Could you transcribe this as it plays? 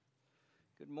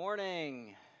Good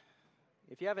morning.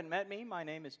 If you haven't met me, my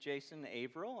name is Jason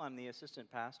Averill. I'm the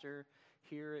assistant pastor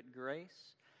here at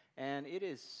Grace, and it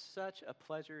is such a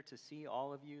pleasure to see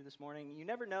all of you this morning. You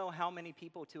never know how many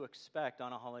people to expect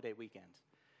on a holiday weekend.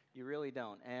 You really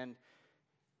don't. And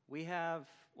we have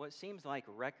what seems like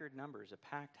record numbers, a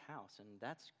packed house, and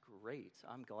that's great.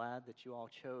 I'm glad that you all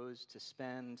chose to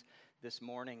spend this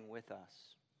morning with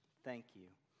us. Thank you.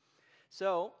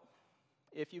 So,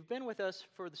 if you've been with us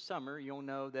for the summer, you'll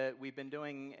know that we've been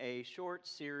doing a short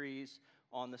series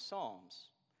on the Psalms.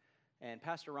 And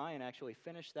Pastor Ryan actually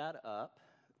finished that up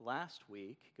last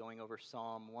week, going over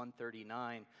Psalm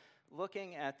 139,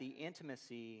 looking at the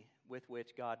intimacy with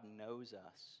which God knows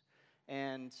us.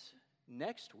 And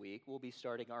next week, we'll be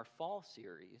starting our fall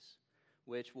series,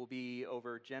 which will be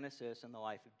over Genesis and the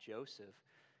life of Joseph.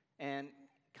 And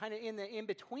kind of in the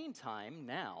in-between time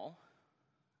now,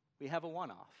 we have a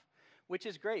one-off, which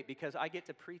is great because I get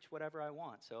to preach whatever I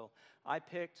want. So I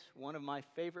picked one of my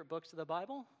favorite books of the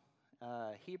Bible,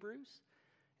 Hebrews,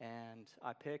 and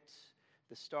I picked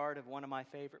the start of one of my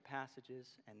favorite passages,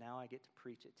 and now I get to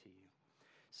preach it to you.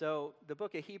 So the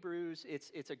book of Hebrews,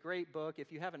 it's a great book. If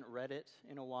you haven't read it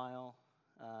in a while,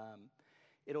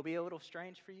 it'll be a little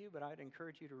strange for you, but I'd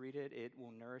encourage you to read it. It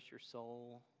will nourish your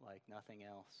soul like nothing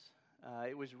else.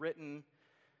 It was written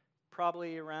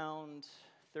probably around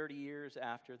 30 years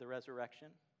after the resurrection.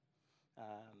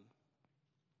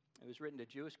 It was written to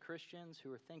Jewish Christians who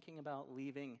were thinking about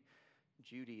leaving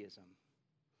Judaism.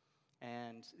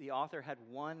 And the author had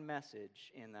one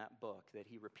message in that book that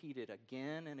he repeated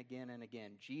again and again and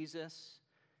again. Jesus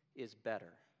is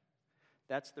better.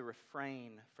 That's the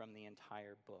refrain from the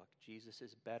entire book. Jesus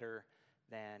is better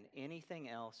than anything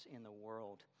else in the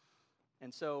world.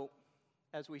 And so,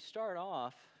 as we start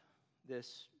off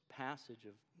this passage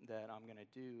that I'm going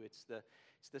to do, it's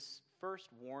this first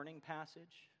warning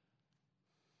passage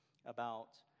about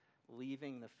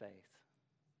leaving the faith.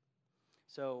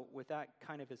 So with that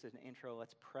kind of as an intro,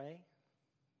 let's pray,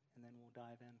 and then we'll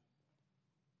dive in.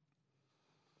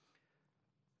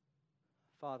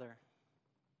 Father,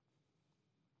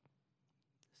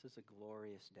 this is a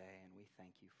glorious day, and we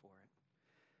thank you for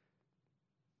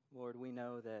it. Lord, we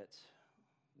know that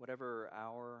whatever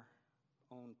our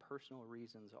own personal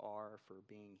reasons are for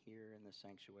being here in the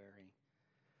sanctuary,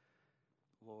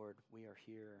 Lord, we are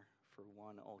here for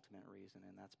one ultimate reason,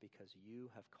 and that's because you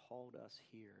have called us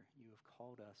here. You have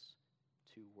called us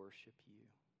to worship you.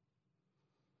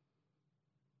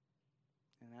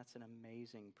 And that's an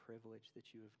amazing privilege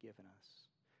that you have given us.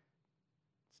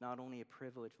 It's not only a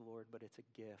privilege, Lord, but it's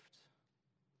a gift,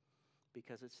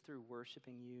 because it's through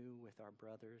worshiping you with our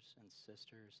brothers and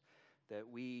sisters that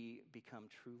we become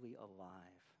truly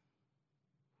alive.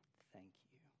 Thank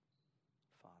you,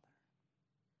 Father.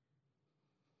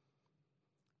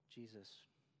 Jesus,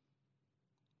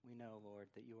 we know, Lord,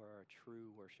 that you are a true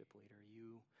worship leader.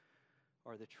 You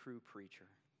are the true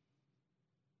preacher.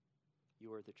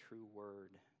 You are the true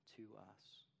word to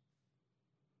us.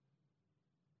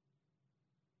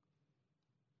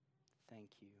 Thank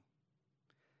you.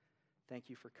 Thank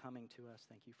you for coming to us.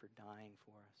 Thank you for dying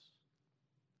for us.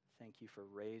 Thank you for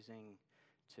raising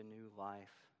to new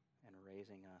life and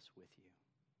raising us with you.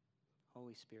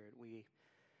 Holy Spirit, we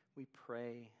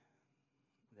pray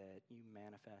that you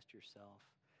manifest yourself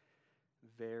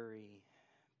very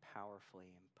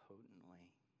powerfully and potently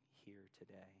here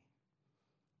today.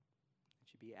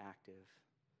 That you be active,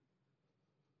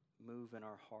 move in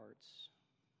our hearts,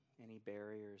 any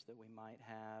barriers that we might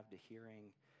have to hearing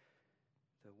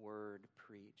the word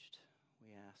preached.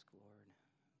 We ask, Lord,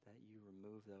 that you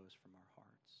remove those from our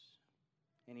hearts.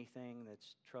 Anything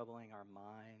that's troubling our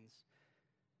minds,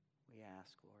 we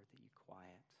ask, Lord, that you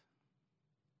quiet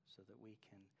so that we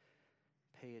can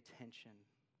pay attention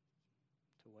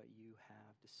to what you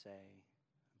have to say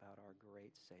about our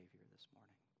great Savior this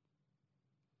morning.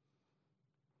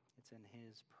 It's in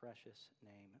his precious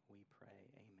name we pray.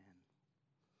 Amen.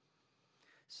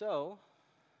 So,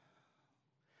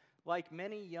 like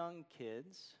many young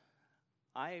kids,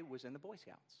 I was in the Boy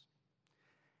Scouts.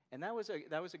 And that was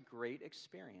a great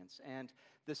experience. And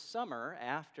the summer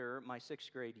after my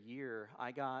sixth grade year,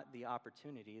 I got the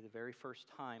opportunity, the very first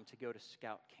time, to go to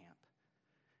scout camp.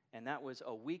 And that was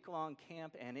a week-long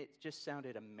camp, and it just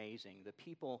sounded amazing. The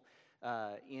people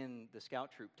in the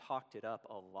scout troop talked it up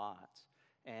a lot.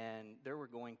 And there were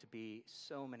going to be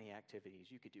so many activities.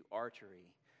 You could do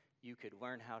archery. You could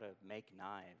learn how to make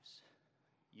knives.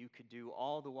 You could do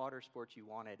all the water sports you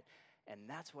wanted. And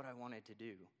that's what I wanted to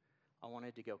do. I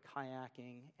wanted to go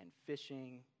kayaking and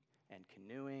fishing and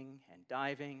canoeing and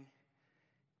diving.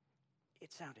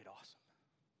 It sounded awesome.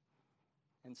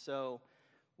 And so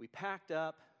We packed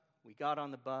up, we got on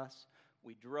the bus,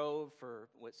 we drove for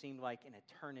what seemed like an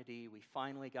eternity. We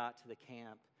finally got to the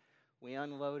camp. We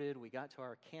unloaded, we got to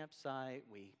our campsite,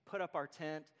 we put up our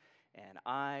tent, and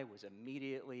I was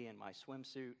immediately in my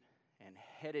swimsuit and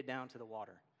headed down to the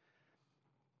water.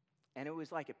 And it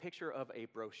was like a picture of a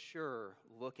brochure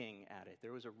looking at it.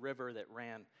 There was a river that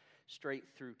ran straight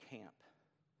through camp.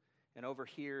 And over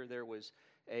here, there was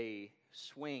a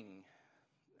swing,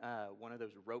 one of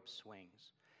those rope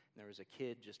swings. And there was a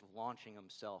kid just launching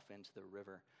himself into the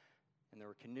river. And there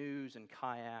were canoes and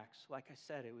kayaks. Like I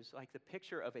said, it was like the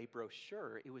picture of a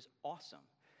brochure. It was awesome.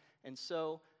 And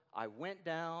so I went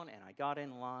down and I got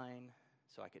in line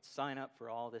so I could sign up for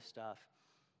all this stuff.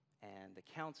 And the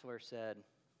counselor said,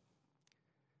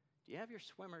 "Do you have your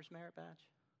swimmer's merit badge?"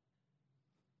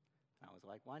 And I was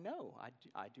like, "Why, no,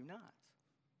 I do not."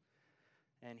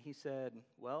 And he said,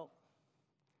 "Well,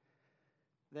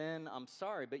 then I'm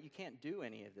sorry, but you can't do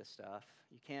any of this stuff.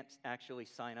 You can't actually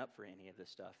sign up for any of this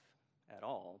stuff at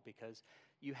all because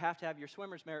you have to have your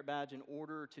swimmer's merit badge in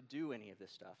order to do any of this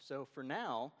stuff. So for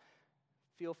now,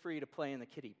 feel free to play in the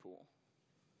kiddie pool."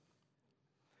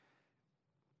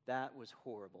 That was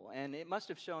horrible. And it must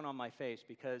have shown on my face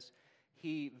because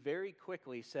he very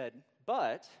quickly said,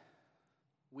 "But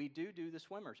we do the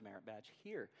swimmer's merit badge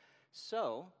here.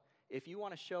 So if you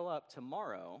want to show up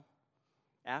tomorrow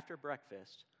after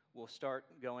breakfast, we'll start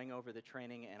going over the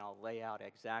training and I'll lay out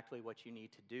exactly what you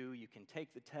need to do. You can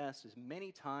take the test as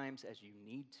many times as you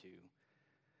need to.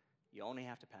 You only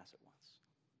have to pass it once."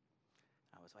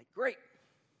 I was like, "Great,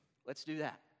 let's do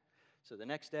that." So the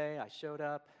next day I showed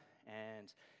up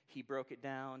and he broke it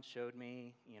down, showed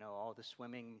me, all the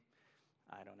swimming,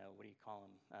 I don't know, what do you call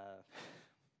them?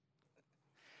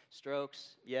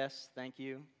 Strokes. Yes, thank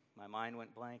you. My mind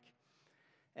went blank.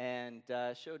 And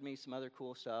showed me some other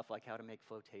cool stuff, like how to make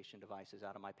flotation devices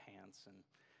out of my pants. And,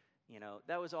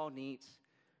 that was all neat.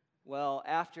 Well,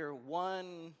 after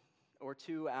 1 or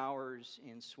 2 hours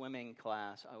in swimming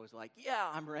class, I was like, "Yeah,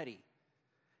 I'm ready."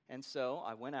 And so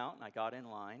I went out and I got in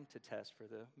line to test for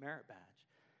the merit badge.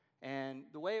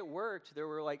 And the way it worked, there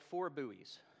were like 4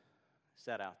 buoys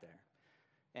set out there.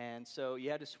 And so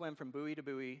you had to swim from buoy to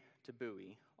buoy to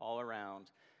buoy all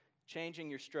around, changing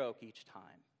your stroke each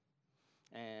time.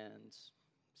 And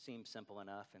seemed simple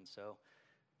enough. And so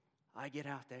I get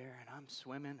out there and I'm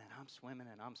swimming and I'm swimming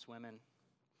and I'm swimming.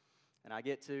 And I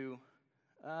get to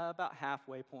about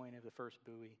halfway point of the first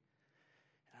buoy.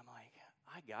 And I'm like,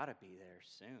 I gotta be there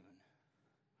soon.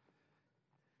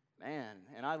 Man,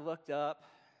 and I looked up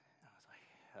and I was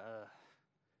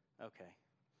like, okay.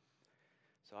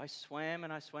 So I swam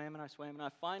and I swam and I swam and I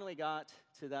finally got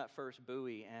to that first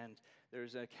buoy and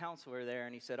there's a counselor there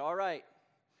and he said, "All right,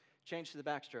 change to the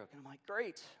backstroke." And I'm like,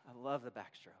 "Great, I love the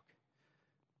backstroke."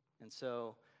 And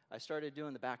so I started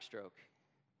doing the backstroke.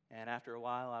 And after a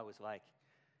while, I was like,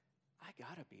 I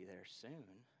gotta be there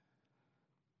soon.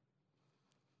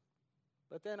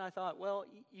 But then I thought, well,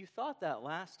 you thought that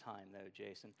last time, though,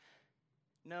 Jason.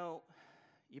 No,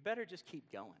 you better just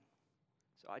keep going.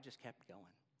 So I just kept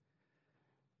going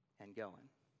and going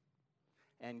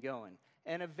and going.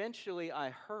 And eventually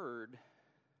I heard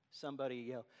somebody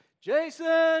yell,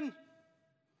 "Jason!"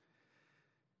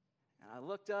 And I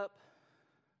looked up,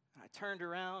 and I turned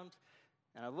around,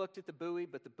 and I looked at the buoy,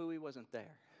 but the buoy wasn't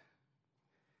there.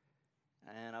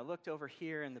 And I looked over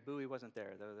here, and the buoy wasn't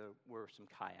there, though there were some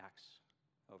kayaks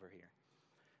over here.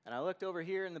 And I looked over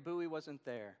here, and the buoy wasn't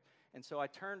there. And so I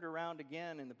turned around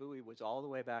again, and the buoy was all the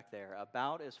way back there,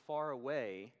 about as far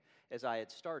away as I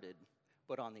had started,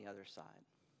 but on the other side.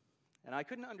 And I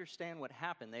couldn't understand what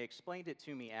happened. They explained it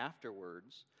to me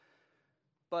afterwards.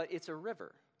 But it's a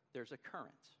river. There's a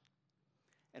current.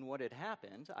 And what had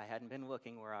happened, I hadn't been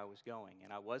looking where I was going,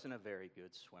 and I wasn't a very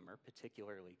good swimmer,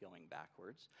 particularly going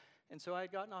backwards. And so I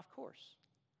had gotten off course.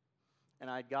 And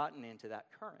I'd gotten into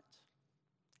that current.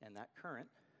 And that current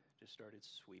just started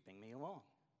sweeping me along.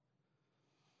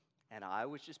 And I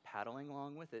was just paddling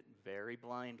along with it very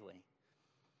blindly.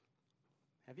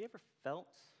 Have you ever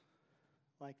felt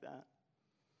like that?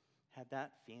 Had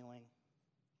that feeling?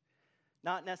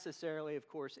 Not necessarily, of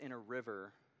course, in a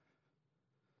river,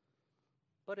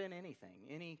 but in anything,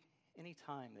 any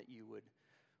time that you would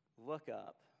look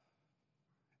up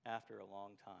after a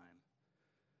long time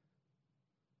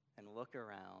and look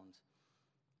around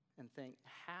and think,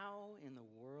 how in the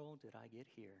world did I get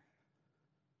here?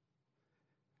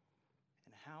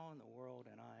 And how in the world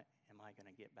am I going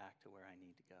to get back to where I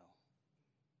need to go?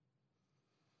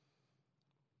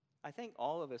 I think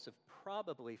all of us have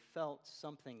probably felt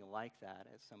something like that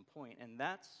at some point, and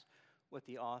that's what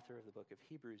the author of the book of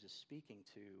Hebrews is speaking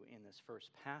to in this first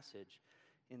passage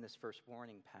in this first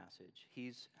warning passage.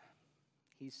 He's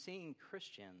seeing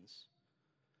Christians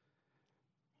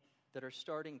that are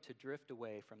starting to drift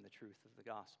away from the truth of the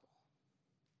gospel.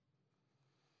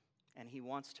 And he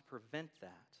wants to prevent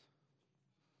that.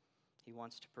 He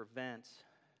wants to prevent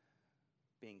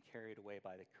being carried away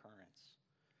by the currents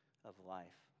of life.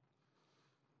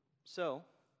 So,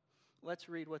 let's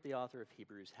read what the author of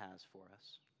Hebrews has for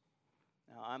us.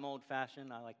 Now, I'm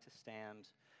old-fashioned. I like to stand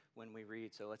when we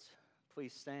read, so let's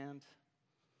please stand.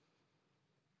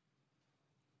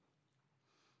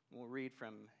 We'll read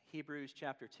from Hebrews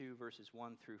chapter 2, verses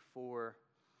 1 through 4.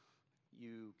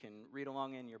 You can read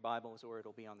along in your Bibles, or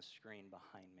it'll be on the screen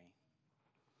behind me.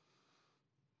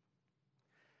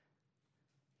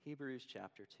 Hebrews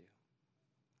chapter 2.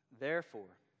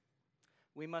 Therefore,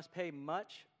 we must pay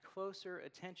much closer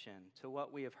attention to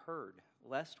what we have heard,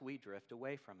 lest we drift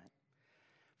away from it.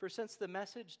 For since the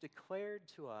message declared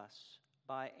to us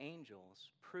by angels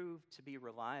proved to be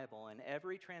reliable, and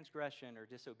every transgression or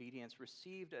disobedience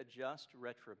received a just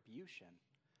retribution,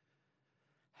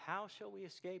 how shall we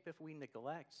escape if we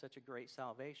neglect such a great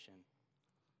salvation?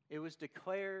 It was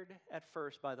declared at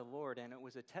first by the Lord, and it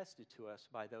was attested to us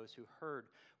by those who heard,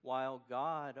 while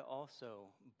God also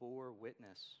bore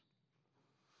witness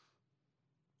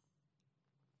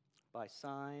by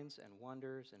signs and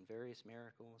wonders and various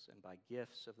miracles and by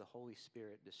gifts of the Holy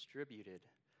Spirit distributed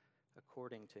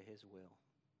according to his will.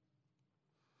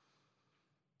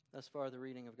 Thus far, the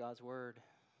reading of God's word.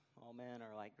 All men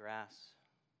are like grass,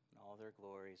 and all their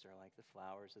glories are like the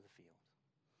flowers of the field.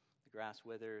 The grass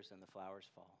withers and the flowers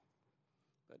fall,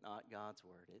 but not God's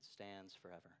word. It stands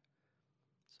forever.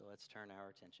 So let's turn our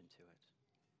attention to it.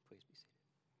 Please be seated.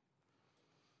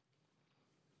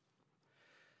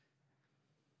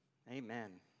 Amen.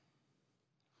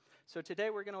 So today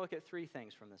we're going to look at three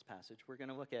things from this passage. We're going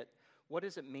to look at what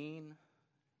does it mean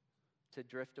to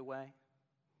drift away?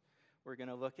 We're going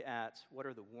to look at what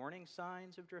are the warning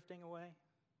signs of drifting away?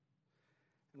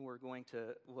 And we're going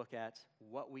to look at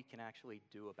what we can actually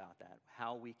do about that,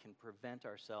 how we can prevent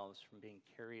ourselves from being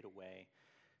carried away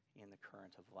in the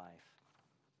current of life.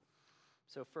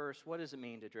 So first, what does it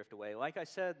mean to drift away? Like I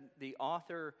said, the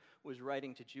author was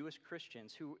writing to Jewish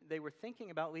Christians who they were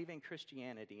thinking about leaving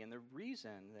Christianity. And the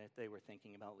reason that they were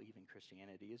thinking about leaving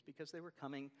Christianity is because they were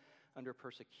coming under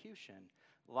persecution.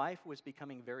 Life was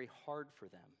becoming very hard for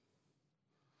them.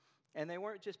 And they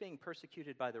weren't just being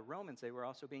persecuted by the Romans, they were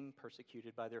also being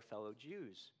persecuted by their fellow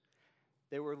Jews.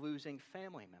 They were losing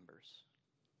family members,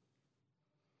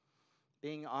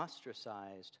 being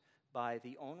ostracized by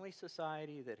the only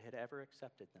society that had ever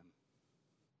accepted them.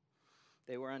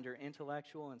 They were under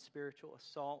intellectual and spiritual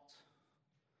assault,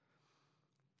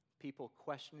 people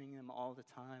questioning them all the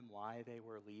time why they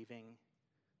were leaving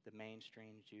the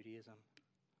mainstream Judaism.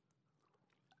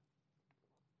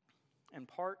 And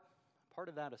part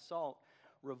of that assault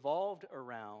revolved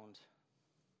around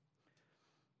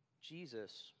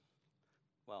Jesus.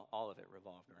 Well, all of it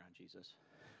revolved around Jesus.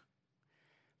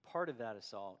 Part of that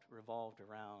assault revolved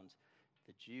around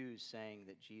the Jews saying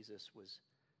that Jesus was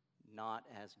not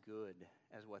as good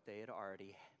as what they had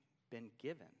already been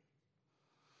given.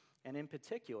 And in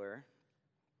particular,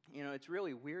 it's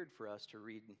really weird for us to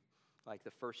read like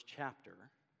the first chapter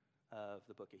of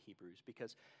the book of Hebrews,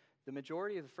 because the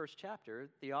majority of the first chapter,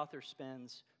 the author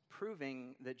spends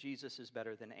proving that Jesus is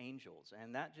better than angels.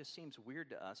 And that just seems weird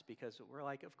to us because we're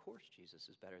like, of course Jesus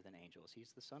is better than angels.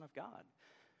 He's the Son of God.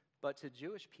 But to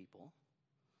Jewish people,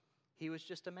 he was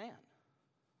just a man.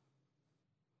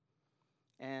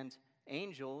 And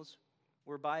angels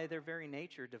were by their very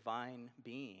nature divine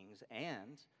beings,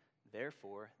 and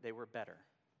therefore they were better.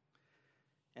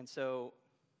 And so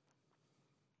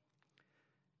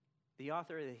the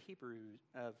author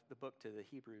of the book to the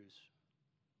Hebrews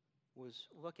was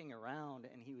looking around,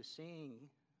 and he was seeing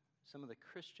some of the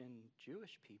Christian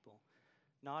Jewish people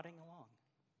nodding along.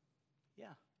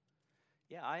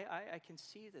 Yeah, I can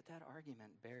see that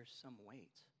argument bears some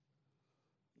weight.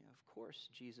 Of course,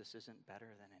 Jesus isn't better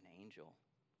than an angel.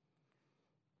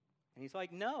 And he's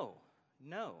like, no.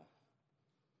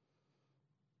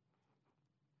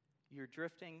 You're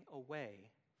drifting away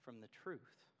from the truth.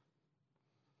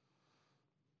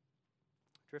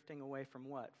 Drifting away from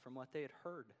what? From what they had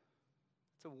heard.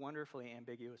 It's a wonderfully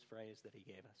ambiguous phrase that he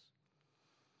gave us.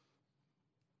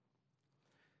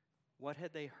 What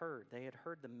had they heard? They had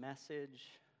heard the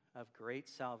message of great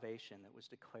salvation that was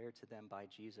declared to them by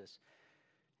Jesus,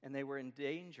 and they were in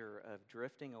danger of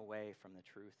drifting away from the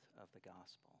truth of the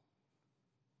gospel.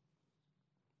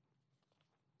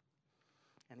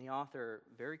 And the author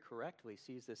very correctly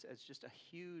sees this as just a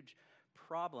huge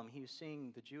problem. He was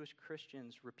seeing the Jewish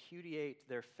Christians repudiate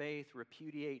their faith,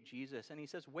 repudiate Jesus. And he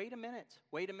says, wait a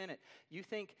minute. You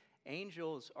think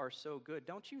angels are so good.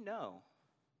 Don't you know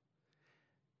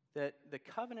that the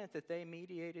covenant that they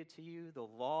mediated to you, the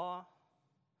law,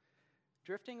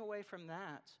 drifting away from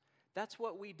that, that's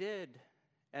what we did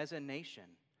as a nation.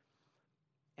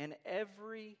 And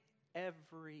every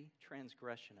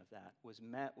transgression of that was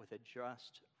met with a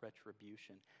just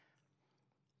retribution.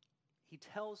 He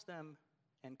tells them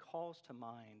and calls to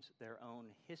mind their own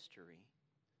history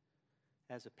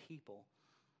as a people.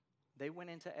 They went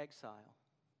into exile.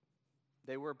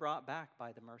 They were brought back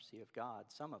by the mercy of God,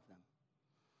 some of them.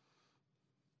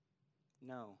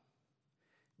 No,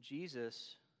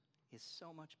 Jesus is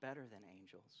so much better than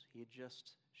angels. He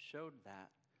just showed that.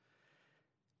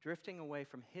 Drifting away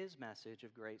from his message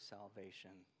of great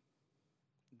salvation,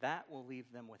 that will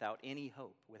leave them without any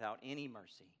hope, without any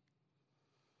mercy.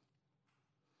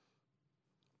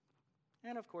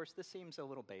 And of course, this seems a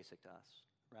little basic to us,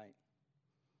 right?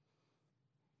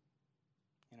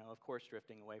 Of course,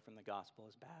 drifting away from the gospel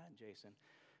is bad, Jason.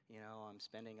 I'm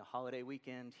spending a holiday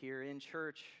weekend here in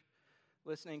church,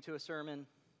 listening to a sermon.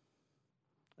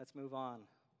 Let's move on.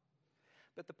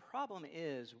 But the problem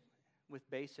is with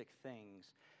basic things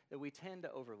that we tend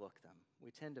to overlook them.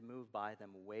 We tend to move by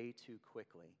them way too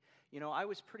quickly. I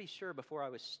was pretty sure before I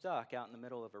was stuck out in the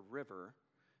middle of a river,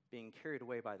 being carried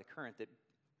away by the current, that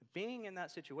being in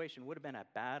that situation would have been a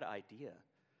bad idea.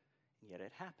 And yet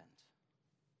it happened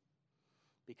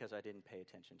because I didn't pay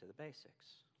attention to the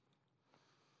basics.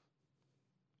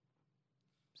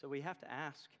 So we have to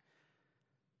ask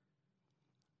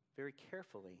very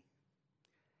carefully,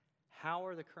 how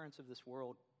are the currents of this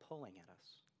world pulling at us?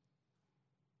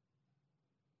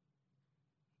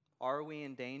 Are we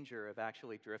in danger of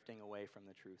actually drifting away from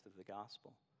the truth of the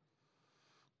gospel?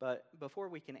 But before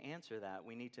we can answer that,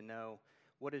 we need to know,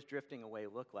 what does drifting away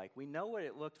look like? We know what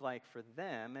it looked like for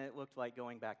them. It looked like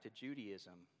going back to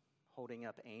Judaism, holding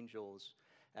up angels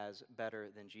as better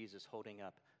than Jesus, holding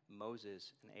up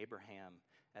Moses and Abraham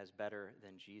as better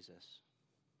than Jesus,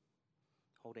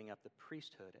 holding up the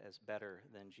priesthood as better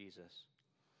than Jesus.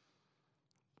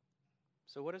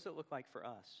 So what does it look like for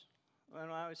us? When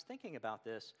I was thinking about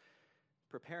this,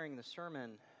 preparing the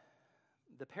sermon,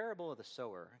 the parable of the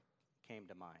sower came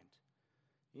to mind.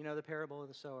 You know the parable of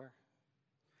the sower?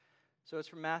 So it's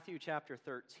from Matthew chapter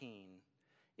 13.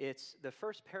 It's the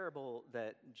first parable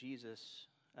that Jesus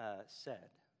said.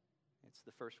 It's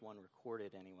the first one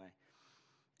recorded anyway.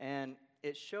 And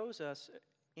it shows us,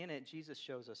 in it, Jesus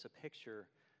shows us a picture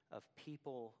of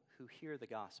people who hear the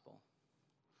gospel.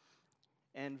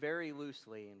 And very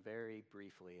loosely and very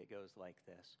briefly, it goes like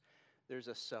this. There's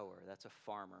a sower, that's a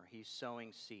farmer. He's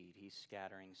sowing seed, he's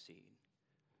scattering seed.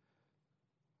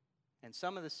 And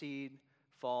some of the seed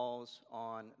falls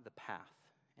on the path,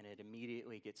 and it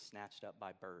immediately gets snatched up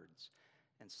by birds.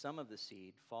 And some of the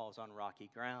seed falls on rocky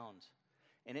ground,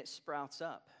 and it sprouts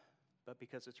up. But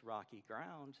because it's rocky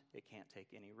ground, it can't take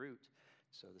any root.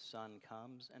 So the sun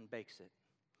comes and bakes it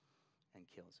and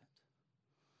kills it.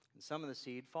 And some of the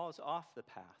seed falls off the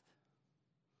path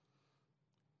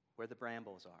where the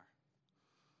brambles are.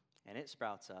 And it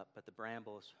sprouts up, but the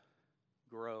brambles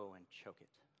grow and choke it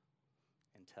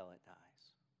until it dies.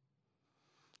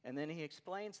 And then he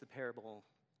explains the parable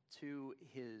to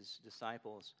his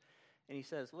disciples. And he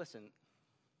says, listen,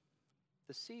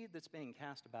 the seed that's being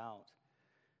cast about,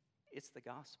 it's the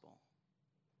gospel.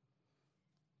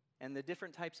 And the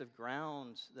different types of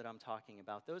grounds that I'm talking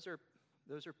about, those are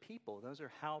people. Those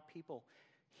are how people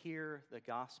hear the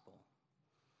gospel.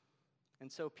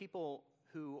 And so people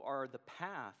who are the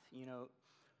path,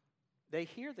 they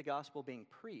hear the gospel being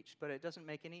preached, but it doesn't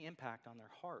make any impact on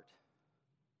their heart.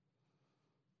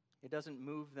 It doesn't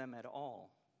move them at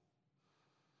all.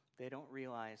 They don't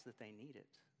realize that they need it.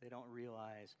 They don't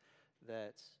realize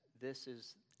that this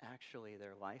is actually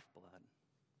their lifeblood.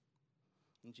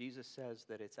 And Jesus says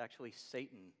that it's actually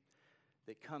Satan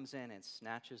that comes in and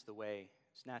snatches away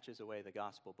the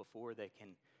gospel before they can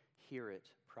hear it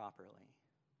properly.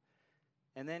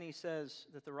 And then he says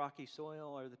that the rocky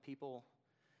soil are the people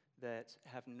that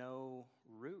have no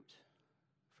root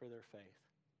for their faith.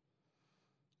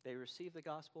 They receive the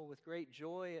gospel with great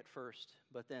joy at first,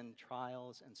 but then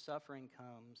trials and suffering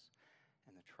comes,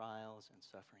 and the trials and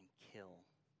suffering kill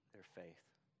their faith.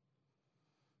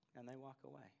 And they walk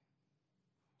away.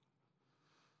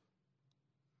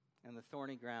 And the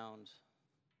thorny ground,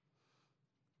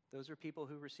 those are people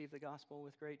who receive the gospel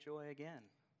with great joy again.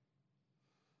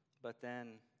 But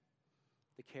then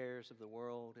the cares of the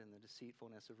world and the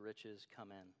deceitfulness of riches come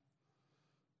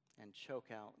in and choke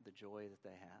out the joy that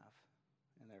they have,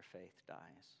 and their faith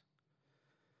dies.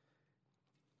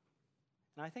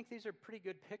 And I think these are pretty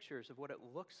good pictures of what it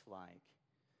looks like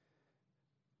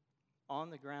on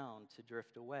the ground to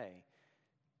drift away.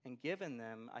 And given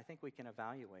them, I think we can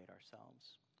evaluate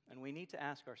ourselves. And we need to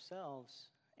ask ourselves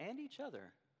and each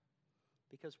other,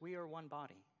 because we are one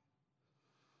body.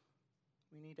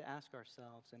 We need to ask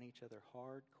ourselves and each other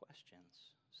hard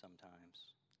questions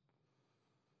sometimes.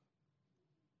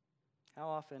 How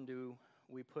often do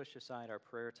we push aside our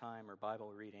prayer time or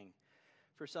Bible reading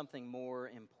for something more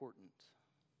important?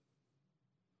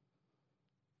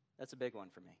 That's a big one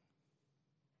for me.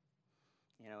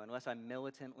 Unless I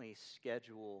militantly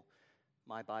schedule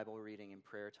my Bible reading and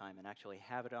prayer time and actually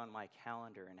have it on my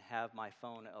calendar and have my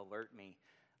phone alert me,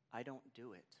 I don't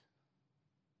do it.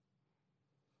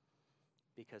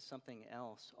 Because something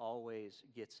else always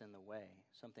gets in the way.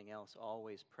 Something else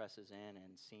always presses in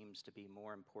and seems to be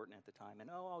more important at the time. And,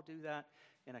 I'll do that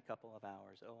in a couple of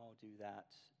hours. I'll do that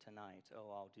tonight.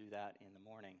 I'll do that in the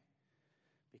morning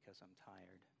because I'm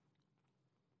tired.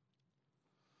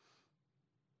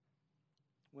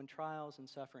 When trials and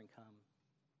suffering come,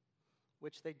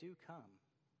 which they do come,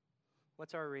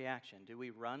 what's our reaction? Do we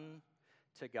run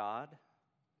to God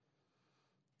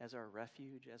as our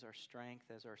refuge, as our strength,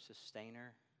 as our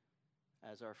sustainer,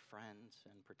 as our friend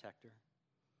and protector?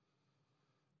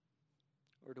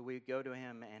 Or do we go to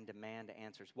him and demand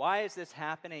answers? Why is this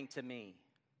happening to me?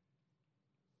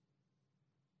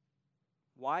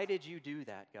 Why did you do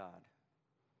that, God?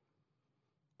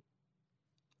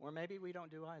 Or maybe we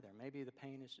don't do either. Maybe the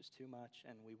pain is just too much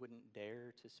and we wouldn't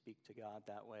dare to speak to God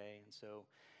that way. And so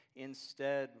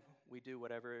instead, we do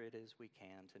whatever it is we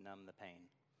can to numb the pain.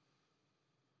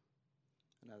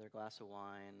 Another glass of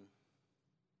wine,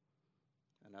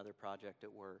 another project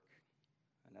at work,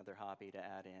 another hobby to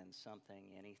add in, something,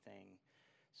 anything,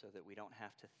 so that we don't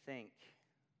have to think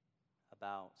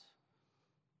about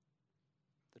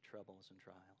the troubles and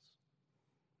trials.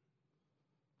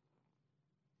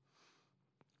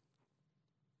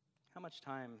 How much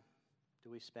time do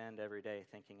we spend every day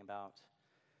thinking about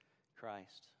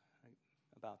Christ,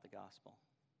 about the gospel?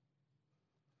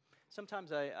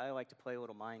 Sometimes I like to play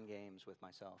little mind games with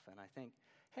myself, and I think,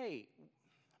 hey,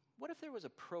 what if there was a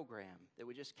program that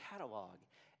would just catalog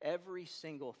every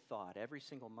single thought, every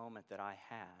single moment that I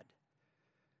had,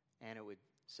 and it would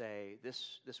say,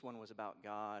 this one was about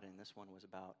God, and this one was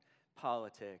about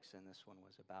politics, and this one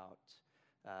was about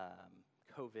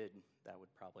COVID. That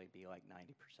would probably be like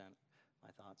 90% my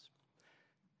thoughts.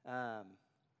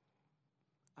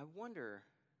 I wonder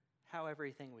how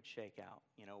everything would shake out.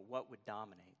 What would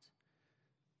dominate?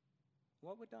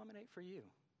 What would dominate for you?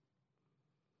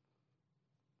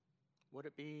 Would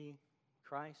it be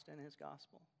Christ and his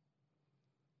gospel?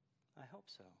 I hope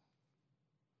so.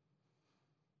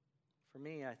 For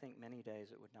me, I think many days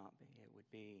it would not be. It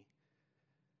would be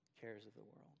cares of the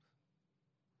world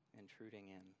intruding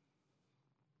in.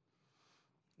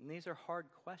 And these are hard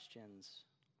questions,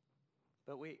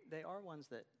 but they are ones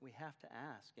that we have to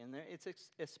ask. And it's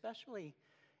especially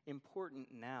important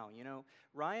now.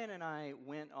 Ryan and I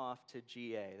went off to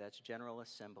GA, that's General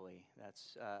Assembly.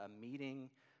 That's a meeting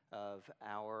of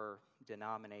our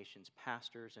denomination's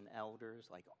pastors and elders,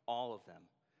 like all of them,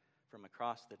 from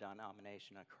across the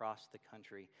denomination, across the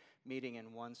country, meeting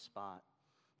in one spot,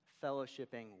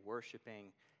 fellowshipping,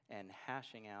 worshiping, and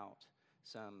hashing out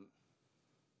some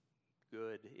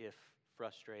good, if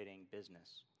frustrating,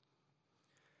 business.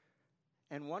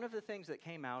 And one of the things that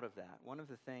came out of that, one of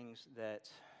the things that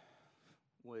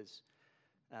was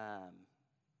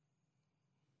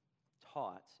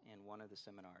taught in one of the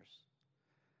seminars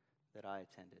that I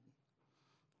attended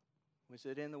was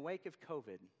that in the wake of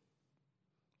COVID,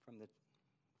 from the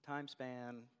time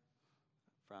span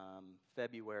from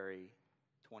February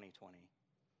 2020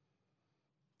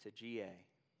 to GA,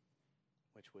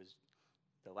 which was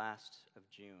the last of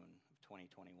June of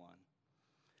 2021,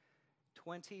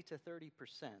 20 to 30%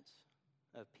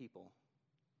 of people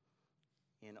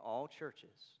in all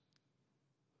churches,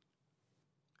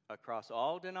 across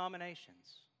all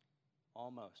denominations,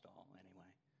 almost all anyway,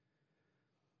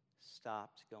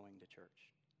 stopped going to church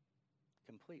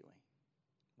completely,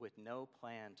 with no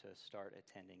plan to start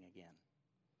attending again.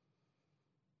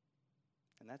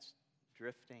 And that's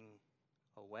drifting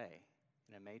away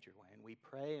in a major way. And we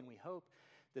pray and we hope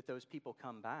that those people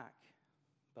come back.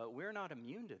 But we're not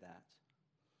immune to that.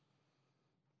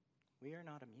 We are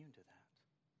not immune to that.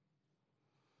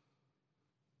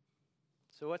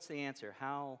 So what's the answer?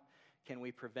 How can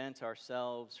we prevent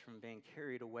ourselves from being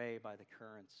carried away by the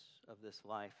currents of this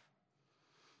life?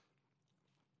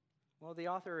 Well, the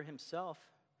author himself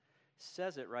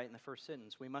says it right in the first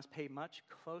sentence. We must pay much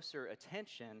closer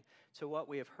attention to what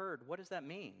we have heard. What does that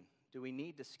mean? Do we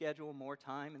need to schedule more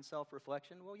time in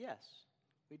self-reflection? Well, yes,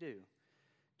 we do.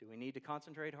 Do we need to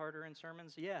concentrate harder in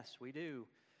sermons? Yes, we do.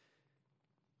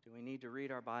 Do we need to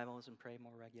read our Bibles and pray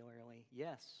more regularly?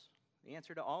 Yes. The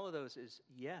answer to all of those is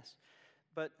yes.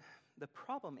 But the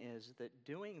problem is that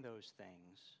doing those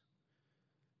things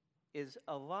is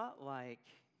a lot like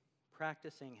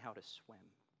practicing how to swim.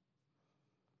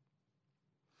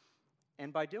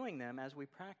 And by doing them, as we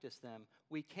practice them,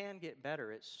 we can get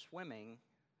better at swimming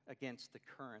against the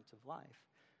current of life.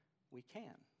 We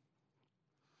can.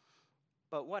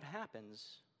 But what happens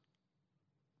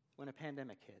when a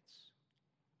pandemic hits?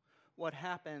 What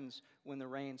happens when the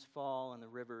rains fall and the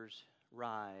rivers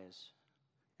rise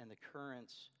and the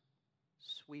currents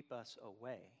sweep us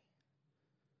away?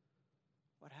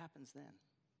 What happens then?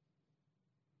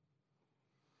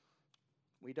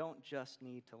 We don't just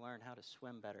need to learn how to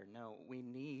swim better. No, we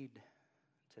need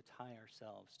to tie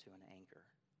ourselves to an anchor.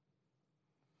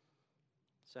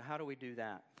 So how do we do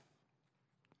that?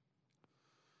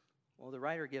 Well, the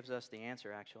writer gives us the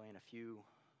answer actually in a few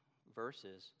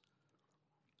verses.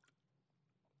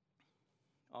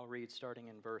 I'll read starting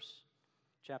in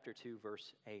chapter 2,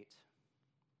 verse 8.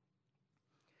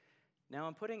 Now,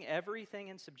 in putting everything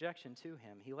in subjection to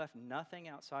him, he left nothing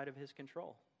outside of his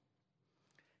control.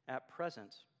 At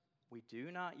present, we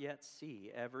do not yet see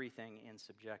everything in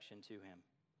subjection to him,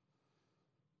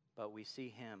 but we see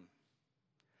him,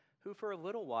 who for a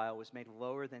little while was made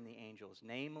lower than the angels,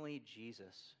 namely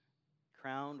Jesus,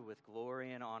 crowned with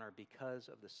glory and honor because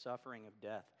of the suffering of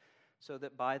death, so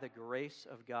that by the grace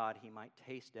of God he might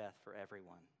taste death for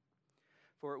everyone.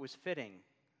 For it was fitting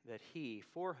that he,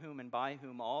 for whom and by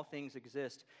whom all things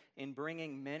exist, in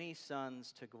bringing many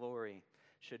sons to glory,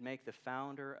 should make the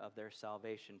founder of their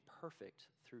salvation perfect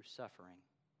through suffering.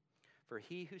 For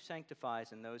he who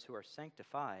sanctifies and those who are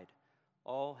sanctified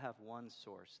all have one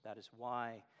source. That is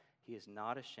why he is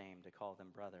not ashamed to call them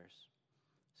brothers.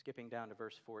 Skipping down to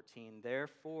verse 14,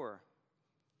 therefore,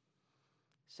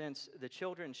 since the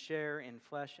children share in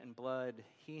flesh and blood,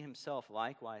 he himself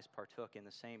likewise partook in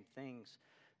the same things,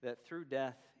 that through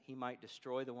death he might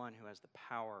destroy the one who has the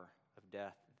power of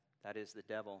death, that is, the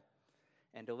devil,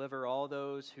 and deliver all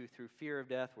those who through fear of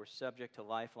death were subject to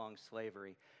lifelong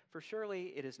slavery. For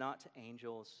surely it is not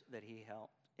angels that he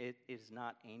helps. It is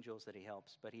not angels that he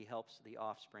helps, but he helps the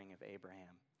offspring of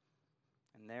Abraham.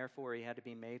 And therefore he had to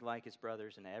be made like his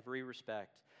brothers in every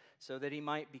respect, so that he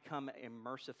might become a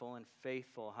merciful and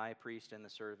faithful high priest in the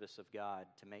service of God,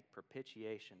 to make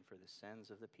propitiation for the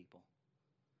sins of the people.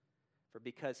 For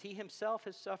because he himself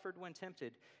has suffered when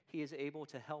tempted, he is able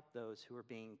to help those who are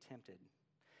being tempted.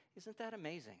 Isn't that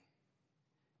amazing?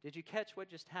 Did you catch what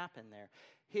just happened there?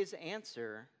 His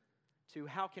answer to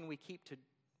how can we keep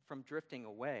from drifting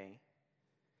away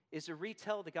is to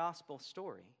retell the gospel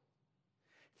story.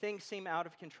 Things seem out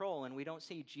of control, and we don't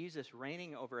see Jesus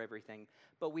reigning over everything,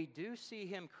 but we do see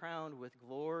him crowned with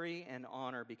glory and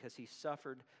honor because he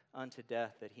suffered unto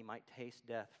death, that he might taste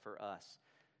death for us.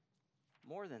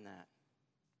 More than that,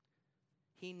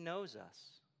 he knows us.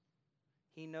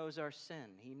 He knows our sin.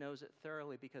 He knows it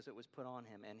thoroughly because it was put on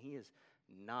him, and he is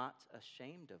not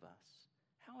ashamed of us.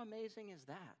 How amazing is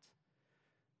that?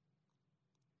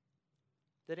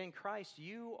 That in Christ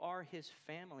you are his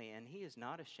family, and he is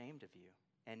not ashamed of you,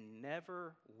 and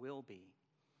never will be.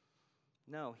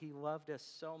 No, he loved us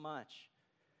so much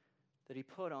that he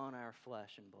put on our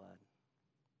flesh and blood.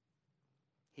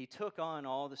 He took on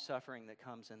all the suffering that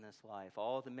comes in this life,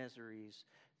 all the miseries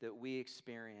that we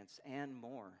experience, and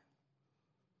more.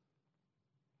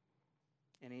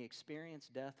 And he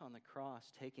experienced death on the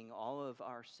cross, taking all of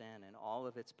our sin and all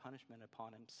of its punishment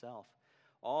upon himself,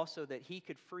 also that he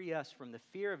could free us from the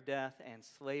fear of death and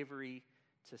slavery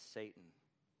to Satan.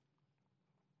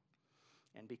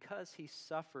 And because he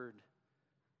suffered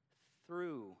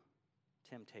through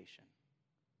temptation,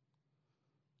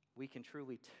 we can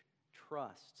truly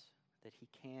trust that he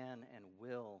can and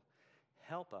will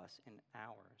help us in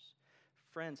ours.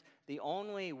 Friends, the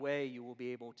only way you will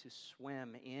be able to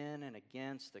swim in and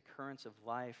against the currents of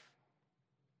life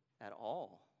at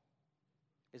all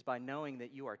is by knowing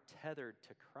that you are tethered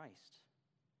to Christ.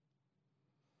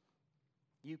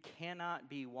 You cannot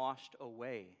be washed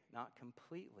away, not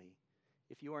completely,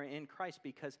 if you are in Christ,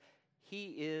 because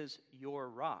he is your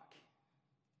rock,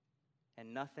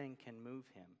 and nothing can move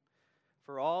him.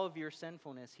 For all of your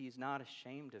sinfulness, he's not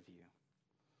ashamed of you.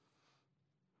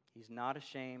 He's not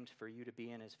ashamed for you to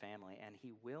be in his family, and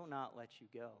he will not let you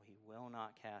go. He will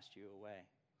not cast you away.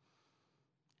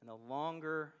 And the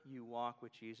longer you walk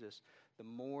with Jesus, the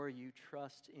more you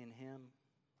trust in him,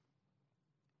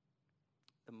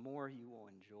 the more you will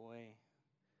enjoy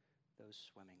those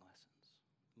swimming lessons.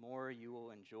 the more you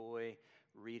will enjoy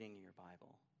reading your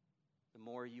Bible, the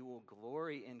more you will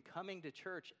glory in coming to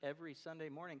church every Sunday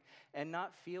morning and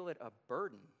not feel it a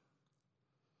burden,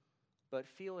 but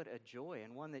feel it a joy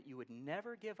and one that you would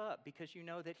never give up, because you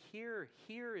know that here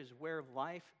is where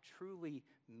life truly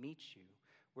meets you,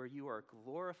 where you are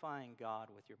glorifying God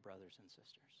with your brothers and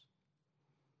sisters.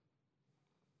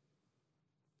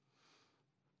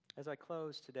 As I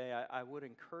close today, I would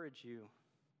encourage you,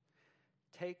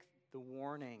 take the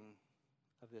warning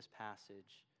of this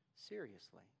passage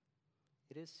seriously.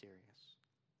 It is serious.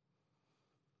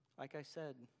 Like I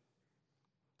said,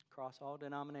 across all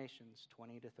denominations,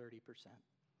 20 to 30%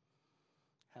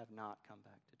 have not come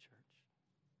back to church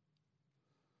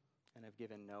and have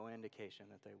given no indication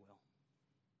that they will.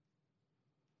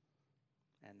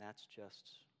 And that's just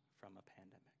from a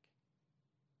pandemic.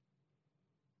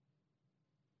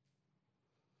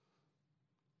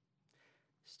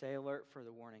 Stay alert for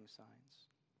the warning signs.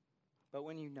 But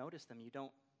when you notice them, you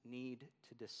don't need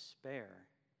to despair,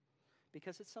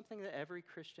 because it's something that every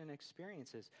Christian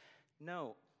experiences.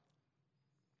 No,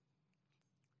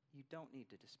 you don't need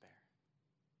to despair,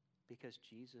 because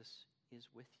Jesus is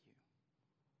with you.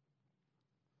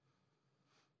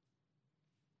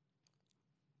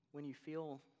 When you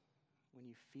feel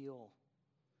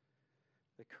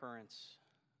the currents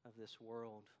of this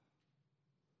world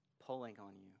pulling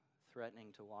on you, threatening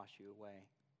to wash you away,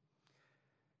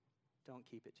 don't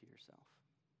keep it to yourself.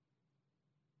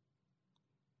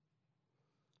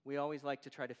 We always like to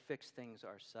try to fix things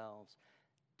ourselves.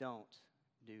 Don't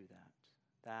do that.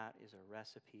 That is a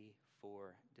recipe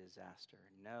for disaster.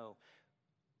 No.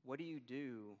 What do you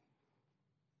do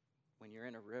when you're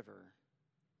in a river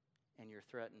and you're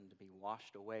threatened to be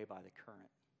washed away by the current?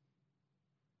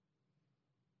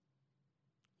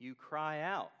 You cry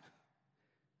out.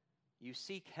 You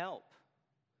seek help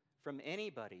from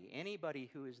anybody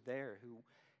who is there who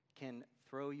can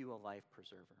throw you a life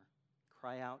preserver.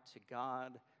 Cry out to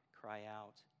God. Cry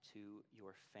out to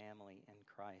your family in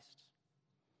Christ.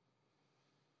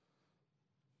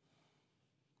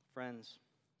 Friends,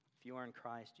 if you are in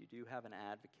Christ, you do have an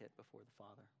advocate before the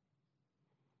Father,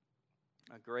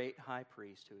 a great high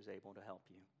priest who is able to help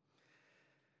you.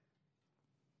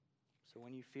 So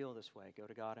when you feel this way, go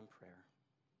to God in prayer.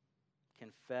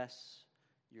 Confess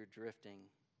your drifting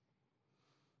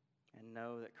and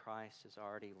know that Christ has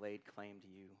already laid claim to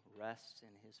you. Rest in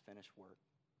his finished work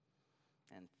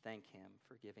and thank him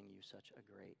for giving you such a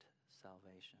great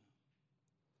salvation.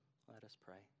 Let us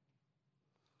pray.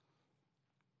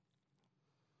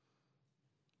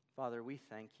 Father, we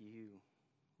thank you,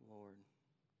 Lord,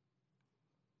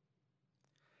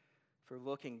 for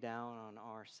looking down on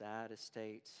our sad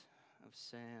estate of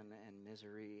sin and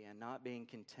misery and not being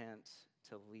content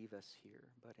to leave us here,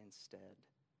 but instead,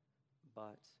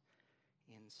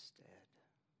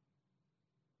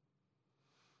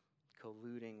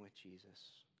 colluding with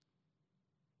Jesus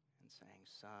and saying,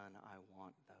 Son, I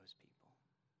want those people.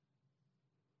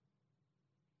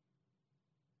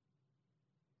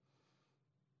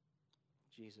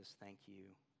 Jesus, thank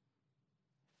you.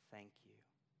 Thank you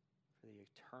for the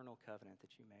eternal covenant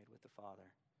that you made with the Father.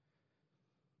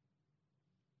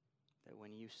 That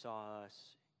when you saw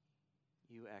us,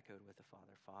 you echoed with the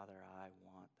Father, Father, I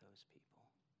want those people.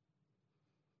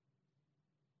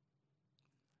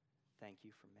 Thank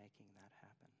you for making that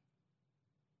happen.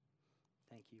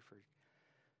 Thank you for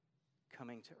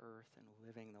coming to earth and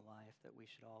living the life that we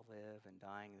should all live and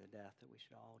dying the death that we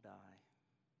should all die.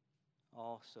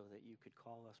 All so that you could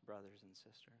call us brothers and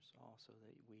sisters. All so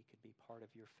that we could be part of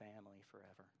your family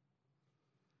forever.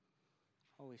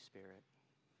 Holy Spirit,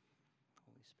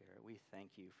 we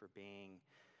thank you for being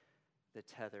the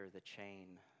tether, the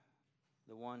chain,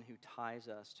 the one who ties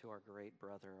us to our great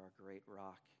brother, our great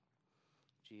rock,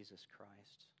 Jesus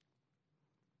Christ,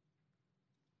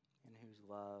 in whose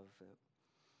love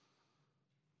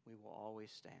we will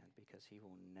always stand because he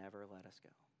will never let us go.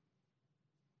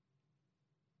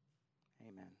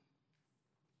 Amen.